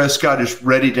Dak Prescott is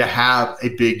ready to have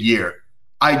a big year.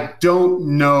 I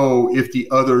don't know if the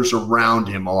others around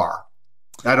him are.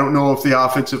 I don't know if the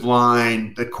offensive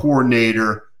line, the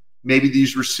coordinator, maybe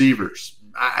these receivers.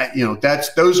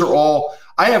 Those are all.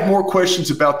 I have more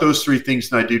questions about those three things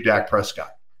than I do Dak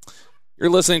Prescott. You're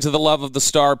listening to the Love of the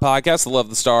Star podcast. The Love of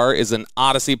the Star is an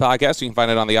Odyssey podcast. You can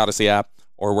find it on the Odyssey app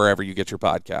or wherever you get your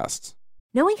podcasts.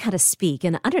 Knowing how to speak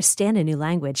and understand a new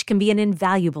language can be an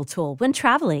invaluable tool when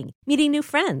traveling, meeting new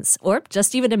friends, or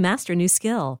just even to master a new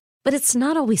skill. But it's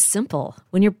not always simple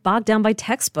when you're bogged down by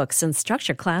textbooks and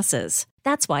structured classes.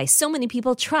 That's why so many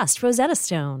people trust Rosetta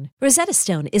Stone. Rosetta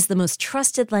Stone is the most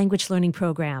trusted language learning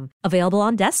program, available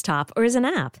on desktop or as an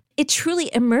app. It truly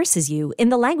immerses you in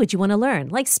the language you want to learn,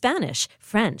 like Spanish,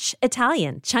 French,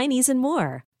 Italian, Chinese, and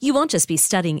more. You won't just be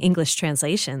studying English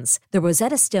translations. The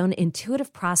Rosetta Stone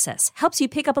intuitive process helps you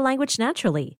pick up a language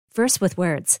naturally, first with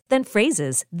words, then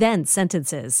phrases, then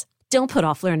sentences. Don't put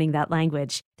off learning that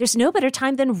language. There's no better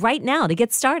time than right now to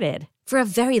get started. For a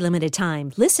very limited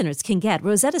time, listeners can get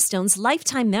Rosetta Stone's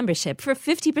lifetime membership for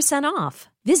 50% off.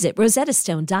 Visit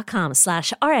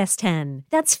rosettastone.com/rs10.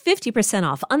 That's 50%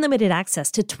 off unlimited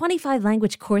access to 25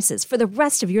 language courses for the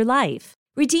rest of your life.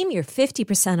 Redeem your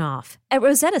 50% off at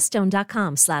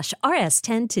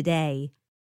rosettastone.com/rs10 today.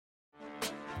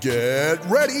 Get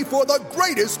ready for the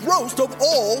greatest roast of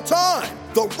all time,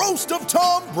 the Roast of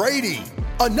Tom Brady,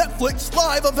 a Netflix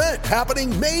live event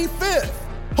happening May 5th.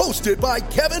 Hosted by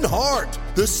Kevin Hart,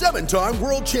 the 7-time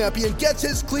world champion gets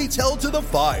his cleats held to the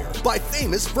fire by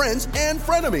famous friends and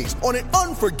frenemies on an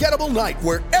unforgettable night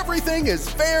where everything is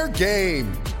fair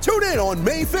game. Tune in on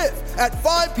May 5th at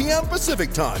 5 p.m.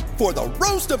 Pacific time for the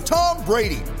Roast of Tom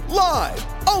Brady, live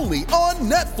only on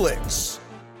Netflix.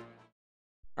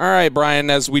 All right, Brian,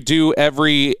 as we do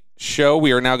every show,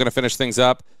 we are now going to finish things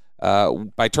up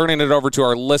by turning it over to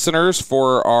our listeners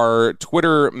for our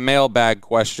Twitter mailbag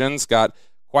questions. Got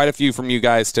quite a few from you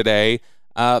guys today.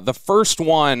 The first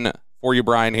one for you,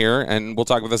 Brian, here, and we'll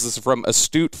talk about this. This is from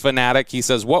Astute Fanatic. He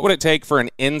says, what would it take for an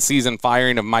in-season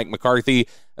firing of Mike McCarthy,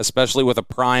 especially with a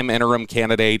prime interim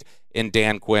candidate in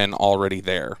Dan Quinn already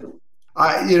there?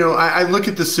 I look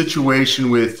at the situation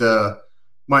with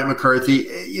Mike McCarthy.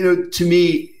 To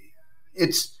me,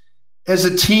 has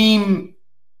a team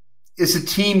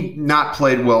not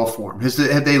played well for him?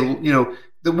 Have they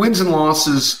the wins and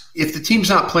losses, if the team's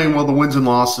not playing well, the wins and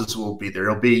losses will be there.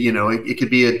 It'll be, it could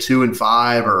be a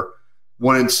 2-5 or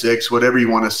 1-6, whatever you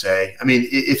want to say. I mean,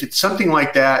 if it's something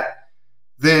like that,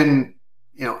 then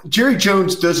Jerry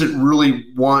Jones doesn't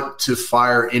really want to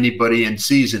fire anybody in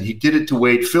season. He did it to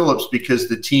Wade Phillips because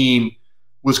the team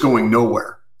was going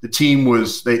nowhere. The team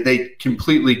was they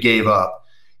completely gave up.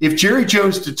 If Jerry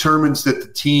Jones determines that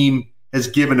the team has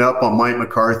given up on Mike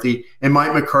McCarthy, and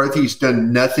Mike McCarthy's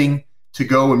done nothing to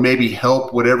go and maybe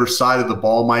help whatever side of the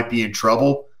ball might be in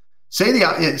trouble.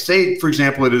 Say for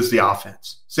example, it is the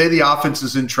offense. Say the offense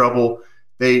is in trouble.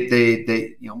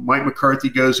 Mike McCarthy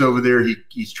goes over there.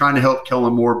 He's trying to help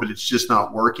Kellen Moore, but it's just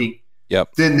not working.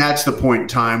 Yep. Then that's the point in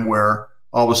time where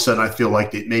all of a sudden I feel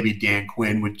like that maybe Dan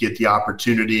Quinn would get the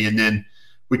opportunity, and then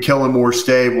would Kellen Moore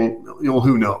stay? Well,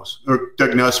 who knows? Or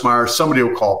Doug Nussmeier, somebody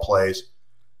will call plays.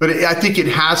 But I think it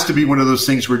has to be one of those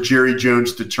things where Jerry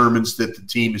Jones determines that the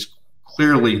team is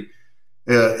clearly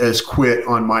has quit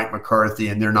on Mike McCarthy,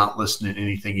 and they're not listening to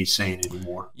anything he's saying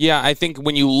anymore. Yeah, I think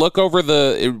when you look over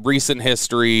the recent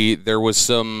history, there was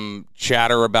some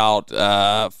chatter about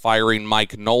firing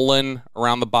Mike Nolan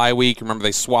around the bye week. Remember,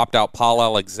 they swapped out Paul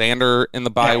Alexander in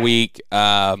the bye week.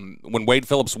 When Wade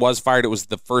Phillips was fired, it was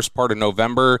the first part of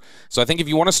November. So I think if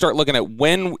you want to start looking at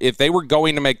if they were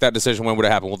going to make that decision, when would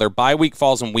it happen? Well, their bye week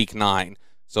falls in week 9.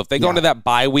 So if they go into that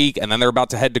bye week and then they're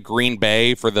about to head to Green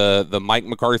Bay for the Mike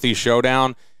McCarthy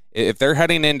showdown, if they're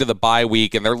heading into the bye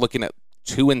week and they're looking at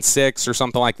 2-6 or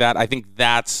something like that, I think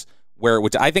that's where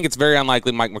I think it's very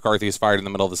unlikely Mike McCarthy is fired in the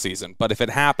middle of the season. But if it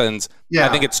happens, I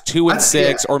think it's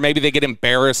 2-6, or maybe they get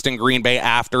embarrassed in Green Bay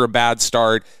after a bad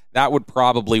start. That would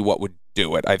probably what would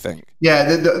do it, I think.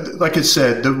 Yeah, like I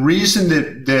said, the reason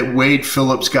that Wade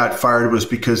Phillips got fired was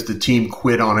because the team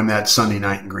quit on him that Sunday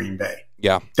night in Green Bay.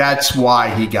 Yeah. That's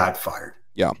why he got fired.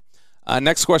 Yeah.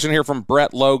 Next question here from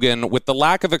Brett Logan. With the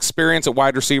lack of experience at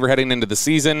wide receiver heading into the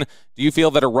season, do you feel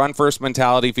that a run-first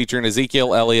mentality featuring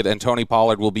Ezekiel Elliott and Tony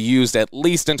Pollard will be used at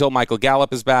least until Michael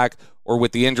Gallup is back, or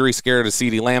with the injury scare to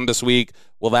CeeDee Lamb this week,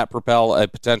 will that propel a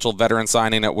potential veteran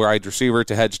signing at wide receiver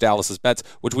to hedge Dallas's bets,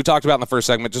 which we talked about in the first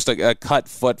segment? Just a cut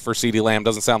foot for CeeDee Lamb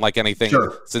doesn't sound like anything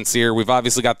sincere. We've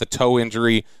obviously got the toe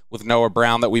injury with Noah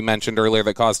Brown that we mentioned earlier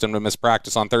that caused him to miss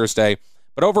practice on Thursday.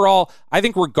 But overall, I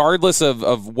think regardless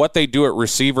of what they do at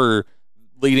receiver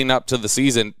leading up to the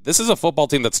season, this is a football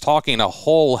team that's talking a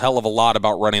whole hell of a lot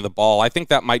about running the ball. I think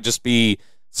that might just be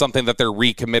something that they're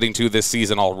recommitting to this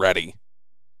season already.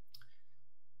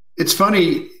 It's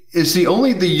funny, is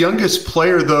the youngest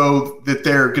player, though, that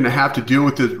they're going to have to deal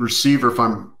with the receiver, if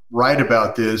I'm right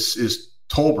about this, is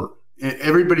Tolbert.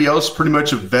 Everybody else pretty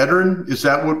much a veteran. Is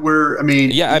that what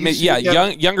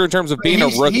younger in terms of being a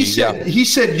rookie. He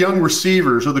said young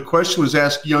receivers, or the question was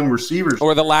asked young receivers,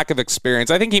 or the lack of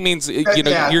experience. I think he means you're going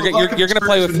to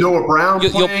play with Noah Brown.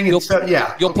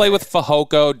 You'll play with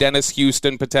Fehoko, Dennis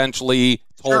Houston, potentially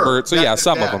Tolbert.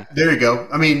 Some of them. There you go.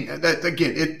 I mean,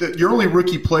 your only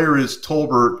rookie player is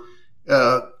Tolbert.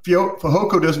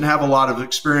 Fehoko doesn't have a lot of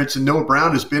experience, and Noah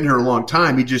Brown has been here a long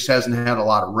time. He just hasn't had a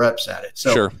lot of reps at it.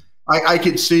 So. Sure. I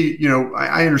can see,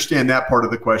 I understand that part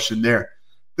of the question there.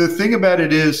 The thing about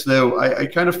it is, though, I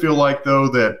kind of feel like, though,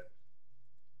 that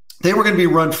they were going to be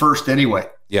run first anyway.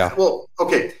 Yeah. Well,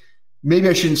 okay. Maybe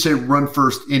I shouldn't say run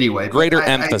first anyway. Greater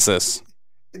emphasis.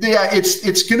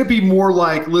 It's going to be more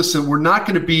like, listen, we're not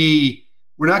going to be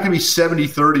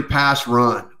 70-30 pass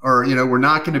run, or, we're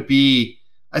not going to be,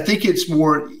 I think it's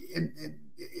more,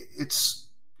 it's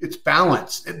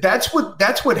balanced. That's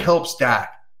what helps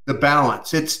Dak, the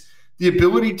balance. It's the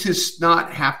ability to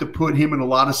not have to put him in a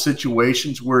lot of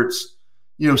situations where it's,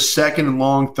 second and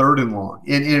long, third and long.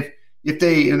 And if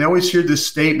they always hear this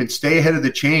statement, stay ahead of the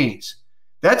chains.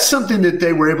 That's something that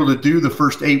they were able to do the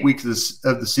first 8 weeks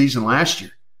of the season last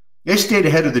year. They stayed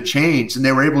ahead of the chains, and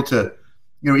they were able to,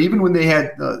 even when they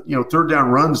had, third down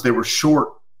runs, they were short,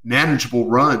 manageable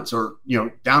runs, or,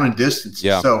 down in distance.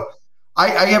 Yeah. So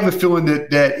I have a feeling that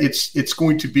it's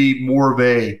going to be more of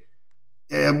a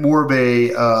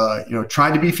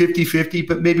trying to be 50-50,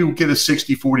 but maybe we'll get a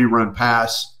 60-40 run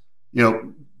pass,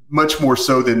 much more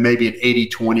so than maybe an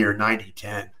 80-20 or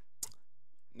 90-10.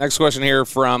 Next question here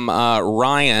from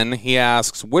Ryan. He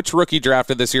asks, which rookie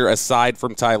drafted this year, aside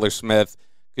from Tyler Smith,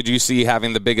 could you see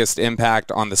having the biggest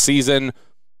impact on the season?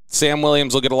 Sam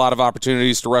Williams will get a lot of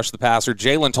opportunities to rush the passer.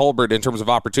 Jalen Tolbert, in terms of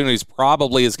opportunities,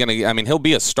 probably is going to, he'll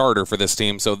be a starter for this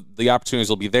team, so the opportunities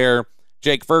will be there.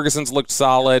 Jake Ferguson's looked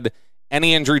solid.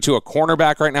 Any injury to a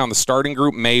cornerback right now in the starting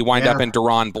group may wind up in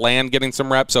Deron Bland getting some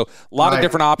reps. So a lot of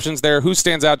different options there. Who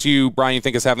stands out to you, Brian, you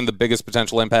think is having the biggest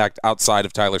potential impact outside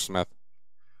of Tyler Smith?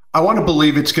 I want to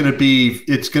believe it's going to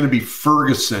be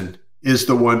Ferguson is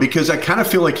the one, because I kind of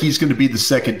feel like he's going to be the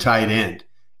second tight end.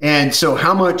 And so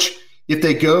how much if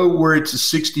they go where it's a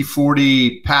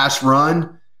 60-40 pass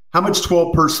run, how much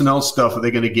 12 personnel stuff are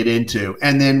they going to get into?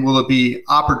 And then will it be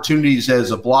opportunities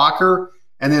as a blocker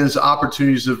and then as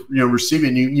opportunities of,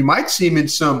 receiving? You might see him in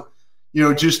some,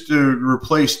 just to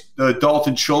replace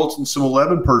Dalton Schultz and some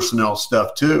 11 personnel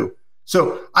stuff too.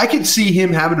 So I could see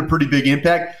him having a pretty big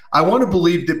impact. I want to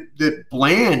believe that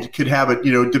Bland could have it,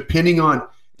 depending on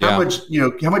how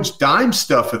much dime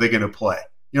stuff are they going to play?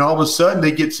 All of a sudden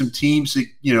they get some teams that,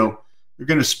 they're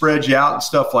going to spread you out and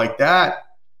stuff like that.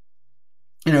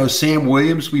 Sam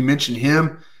Williams, we mentioned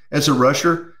him as a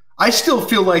rusher. I still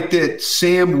feel like that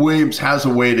Sam Williams has a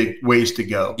ways to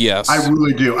go. Yes. I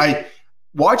really do.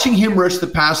 Watching him rush the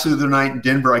pass the other night in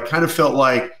Denver, I kind of felt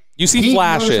like you see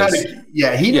flashes.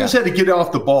 He knows how to get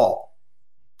off the ball.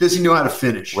 Does he know how to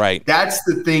finish? Right. That's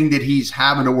the thing that he's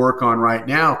having to work on right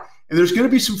now. And there's going to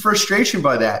be some frustration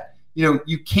by that.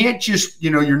 You can't just,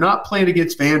 you're not playing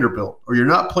against Vanderbilt or you're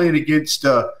not playing against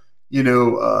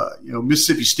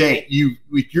Mississippi State.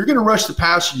 If you're going to rush the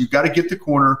passer, you've got to get the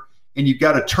corner and you've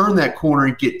got to turn that corner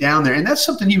and get down there. And that's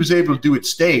something he was able to do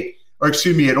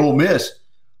at Ole Miss.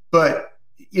 But,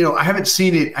 I haven't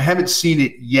seen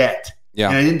it yet. Yeah.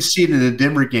 And I didn't see it in the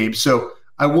Denver game. So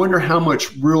I wonder how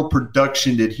much real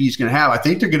production that he's going to have. I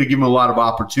think they're going to give him a lot of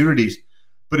opportunities.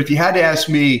 But if you had to ask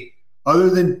me, other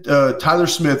than Tyler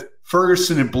Smith,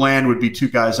 Ferguson and Bland would be two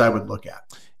guys I would look at.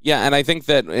 Yeah, and I think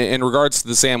that in regards to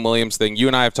the Sam Williams thing, you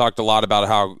and I have talked a lot about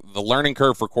how the learning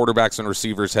curve for quarterbacks and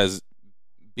receivers has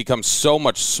become so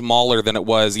much smaller than it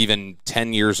was even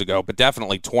 10 years ago, but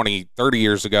definitely 20, 30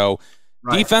 years ago.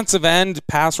 Right. Defensive end,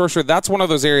 pass rusher, that's one of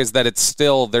those areas that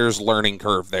there's learning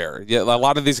curve there. Yeah, a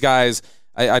lot of these guys,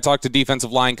 I talk to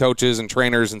defensive line coaches and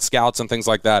trainers and scouts and things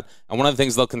like that, and one of the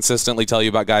things they'll consistently tell you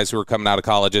about guys who are coming out of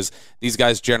college is these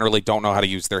guys generally don't know how to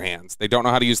use their hands. They don't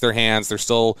know how to use their hands. They're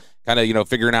still kind of,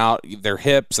 figuring out their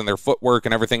hips and their footwork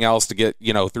and everything else to get,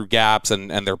 through gaps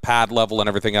and their pad level and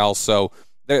everything else. So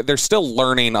they're still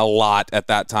learning a lot at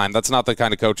that time. That's not the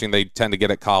kind of coaching they tend to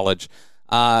get at college.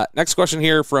 Next question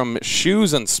here from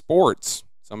Shoes and Sports.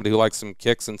 Somebody who likes some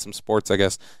kicks and some sports, I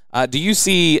guess. Do you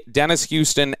see Dennis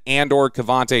Houston and or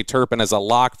Kevontae Turpin as a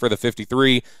lock for the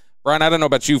 53? Brian, I don't know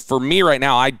about you. For me right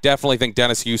now, I definitely think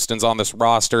Dennis Houston's on this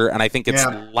roster, and I think it's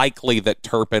likely that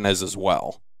Turpin is as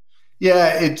well.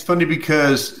 Yeah, it's funny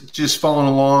because just following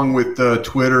along with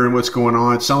Twitter and what's going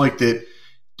on, it sounded like that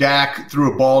Dak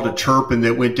threw a ball to Turpin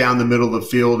that went down the middle of the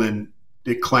field and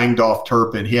it clanged off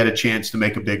Turpin. He had a chance to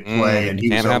make a big play, and he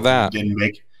didn't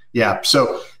make it. Yeah,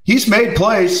 so he's made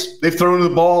plays. They've thrown the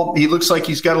ball. He looks like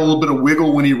he's got a little bit of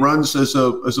wiggle when he runs as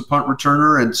a punt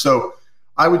returner, and so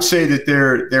I would say that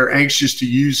they're anxious to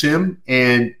use him.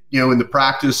 And in the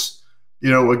practice,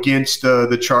 against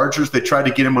the Chargers, they tried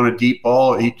to get him on a deep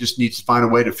ball. He just needs to find a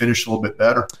way to finish a little bit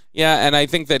better. Yeah, and I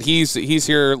think that he's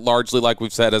here largely, like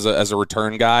we've said, as a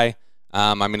return guy.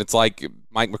 It's like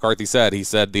Mike McCarthy said. He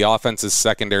said the offense is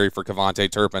secondary for Kevontae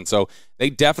Turpin, so they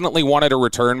definitely wanted a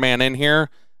return man in here.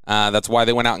 That's why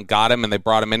they went out and got him, and they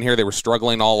brought him in here. They were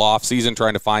struggling all offseason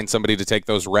trying to find somebody to take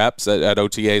those reps at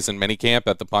OTAs and minicamp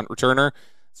at the punt returner.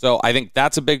 So I think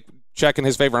that's a big check in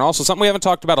his favor. And also something we haven't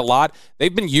talked about a lot,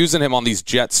 they've been using him on these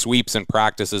jet sweeps and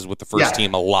practices with the first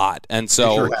team a lot. And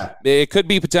so it could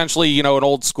be potentially, an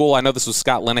old school. I know this was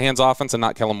Scott Linehan's offense and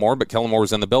not Kellen Moore, but Kellen Moore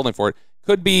was in the building for it.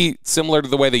 Could be similar to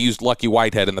the way they used Lucky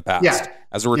Whitehead in the past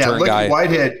as a return guy.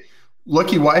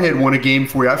 Lucky Whitehead won a game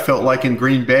for you, I felt like, in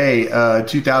Green Bay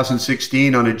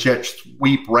 2016 on a jet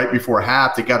sweep right before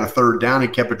half. They got a third down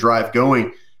and kept a drive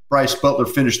going. Bryce Butler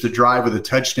finished the drive with a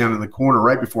touchdown in the corner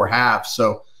right before half.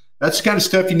 So that's the kind of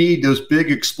stuff you need, those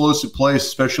big explosive plays,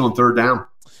 especially on third down.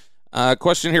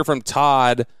 Question here from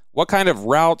Todd. What kind of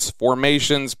routes,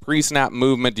 formations, pre-snap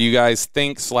movement do you guys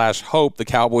think / hope the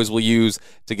Cowboys will use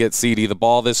to get CD the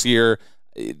ball this year?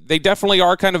 They definitely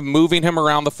are kind of moving him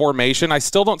around the formation. I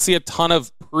still don't see a ton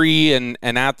of pre and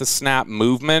at the snap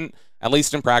movement, at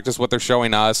least in practice, what they're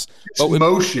showing us. It's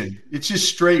motion. It's just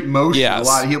straight motion. Yes. A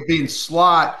lot. He'll be in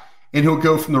slot, and he'll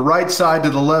go from the right side to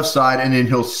the left side, and then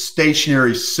he'll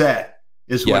stationary set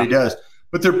is what he does.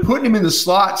 But they're putting him in the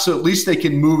slot, so at least they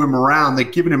can move him around. They're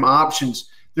giving him options.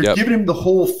 They're giving him the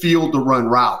whole field to run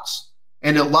routes.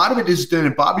 And a lot of it is done,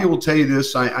 and Bobby will tell you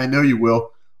this, I know you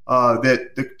will,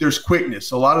 there's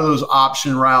quickness. A lot of those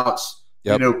option routes,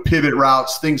 pivot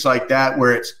routes, things like that,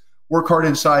 where it's work hard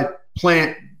inside,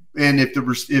 plant, and if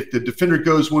the defender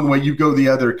goes one way, you go the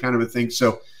other, kind of a thing.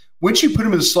 So once you put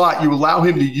him in the slot, you allow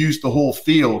him to use the whole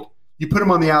field. You put him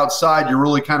on the outside, you're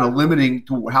really kind of limiting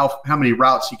to how many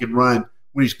routes he can run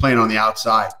when he's playing on the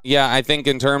outside. Yeah, I think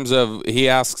in terms of,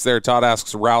 Todd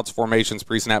asks routes, formations,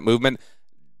 pre-snap movement.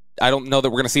 don't know that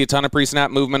we're going to see a ton of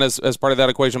pre-snap movement as part of that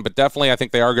equation, but definitely I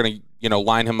think they are going to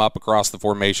line him up across the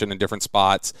formation in different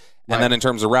spots. Right. And then in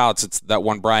terms of routes, it's that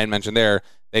one Brian mentioned there.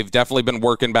 They've definitely been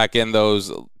working back in those.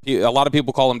 A lot of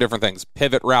people call them different things: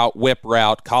 pivot route, whip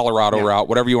route, Colorado route,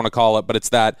 whatever you want to call it. But it's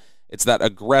that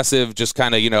aggressive, just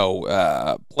kind of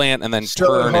plant and then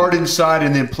turn hard inside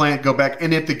and then plant, go back.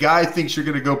 And if the guy thinks you're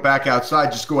going to go back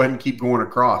outside, just go ahead and keep going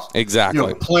across.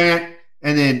 Exactly. Plant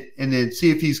and then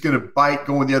see if he's going to bite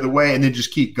going the other way, and then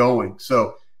just keep going.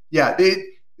 So yeah,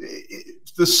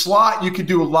 the slot, you can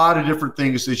do a lot of different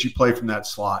things as you play from that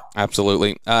slot.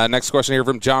 Absolutely. Next question here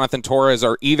from Jonathan Torres.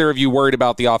 Are either of you worried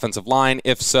about the offensive line?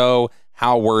 If so,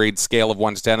 how worried? Scale of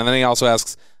 1 to 10. And then he also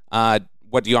asks,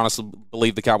 what do you honestly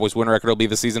believe the Cowboys' win record will be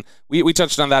this season? We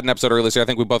touched on that in an episode earlier. So I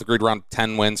think we both agreed around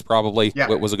 10 wins probably.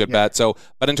 Yeah. It was a good bet. So,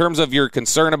 but in terms of your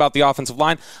concern about the offensive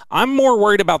line, I'm more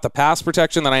worried about the pass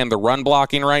protection than I am the run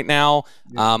blocking right now.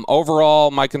 Yeah.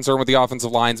 Overall, my concern with the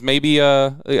offensive lines, maybe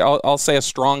I'll say a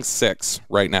strong 6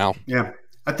 right now. Yeah.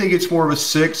 I think it's more of a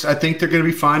 6. I think they're going to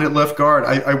be fine at left guard.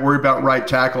 I worry about right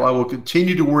tackle. I will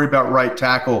continue to worry about right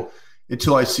tackle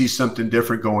until I see something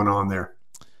different going on there.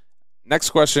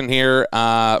 Next question here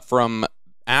from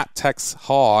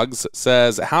 @TexHogs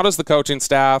says, how does the coaching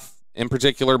staff, in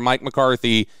particular Mike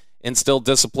McCarthy, instill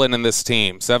discipline in this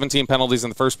team? 17 penalties in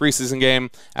the first preseason game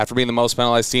after being the most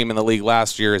penalized team in the league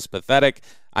last year is pathetic.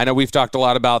 I know we've talked a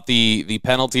lot about the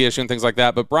penalty issue and things like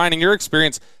that, but Brian, in your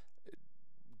experience,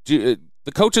 the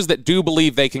coaches that do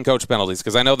believe they can coach penalties,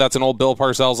 because I know that's an old Bill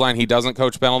Parcells line, he doesn't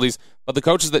coach penalties, but the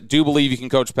coaches that do believe you can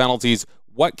coach penalties,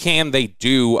 what can they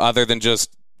do other than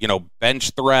just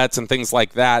bench threats and things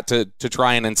like that to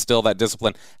try and instill that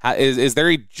discipline? Is there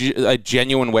a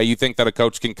genuine way you think that a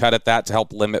coach can cut at that to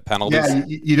help limit penalties? Yeah,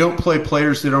 you don't play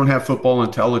players that don't have football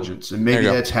intelligence, and maybe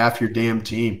that's half your damn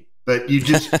team. But you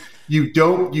just you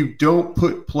don't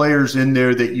put players in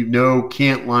there that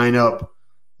can't line up.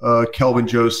 Kelvin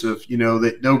Joseph,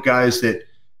 that no guys that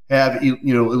have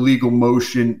illegal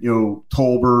motion.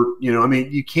 Tolbert. I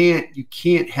mean, you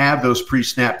can't have those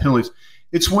pre-snap penalties.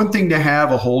 It's one thing to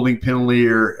have a holding penalty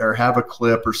or have a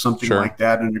clip or something like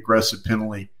that, an aggressive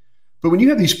penalty. But when you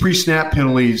have these pre-snap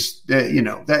penalties,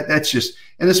 that's just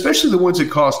 – and especially the ones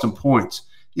that cost them points.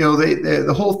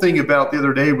 The whole thing about the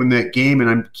other day when that game, and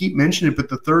I keep mentioning it, but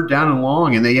the 3rd down and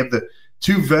long, and they have the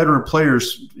 2 veteran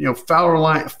players,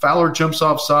 Fowler jumps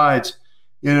off sides,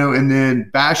 and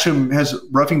then Basham has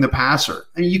roughing the passer.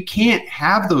 I mean, you can't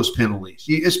have those penalties,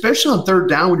 especially on 3rd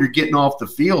down when you're getting off the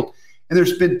field. And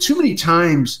there's been too many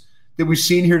times that we've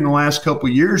seen here in the last couple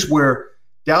of years where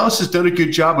Dallas has done a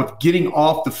good job of getting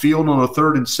off the field on a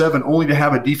 3rd and 7 only to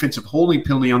have a defensive holding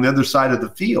penalty on the other side of the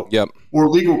field. Yep. Or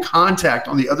legal contact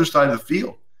on the other side of the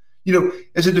field.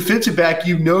 As a defensive back,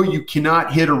 you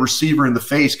cannot hit a receiver in the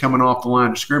face coming off the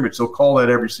line of scrimmage. They'll call that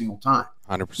every single time.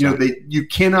 100%. You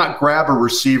cannot grab a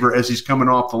receiver as he's coming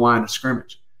off the line of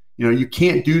scrimmage. You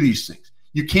can't do these things.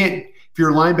 You can't. If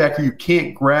you're a linebacker, you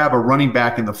can't grab a running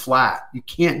back in the flat. You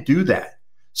can't do that.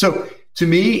 So to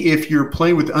me, if you're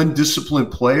playing with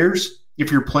undisciplined players, if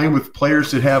you're playing with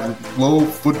players that have low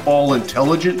football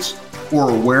intelligence or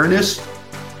awareness,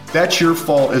 that's your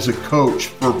fault as a coach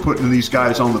for putting these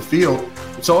guys on the field.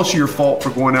 It's also your fault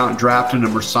for going out and drafting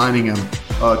them or signing them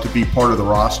to be part of the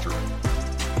roster.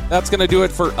 That's going to do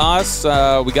it for us.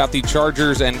 We got the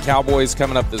Chargers and Cowboys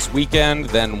coming up this weekend,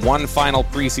 then one final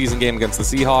preseason game against the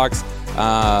Seahawks.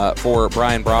 For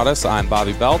Brian Broaddus, I'm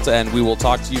Bobby Belt, and we will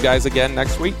talk to you guys again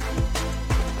next week.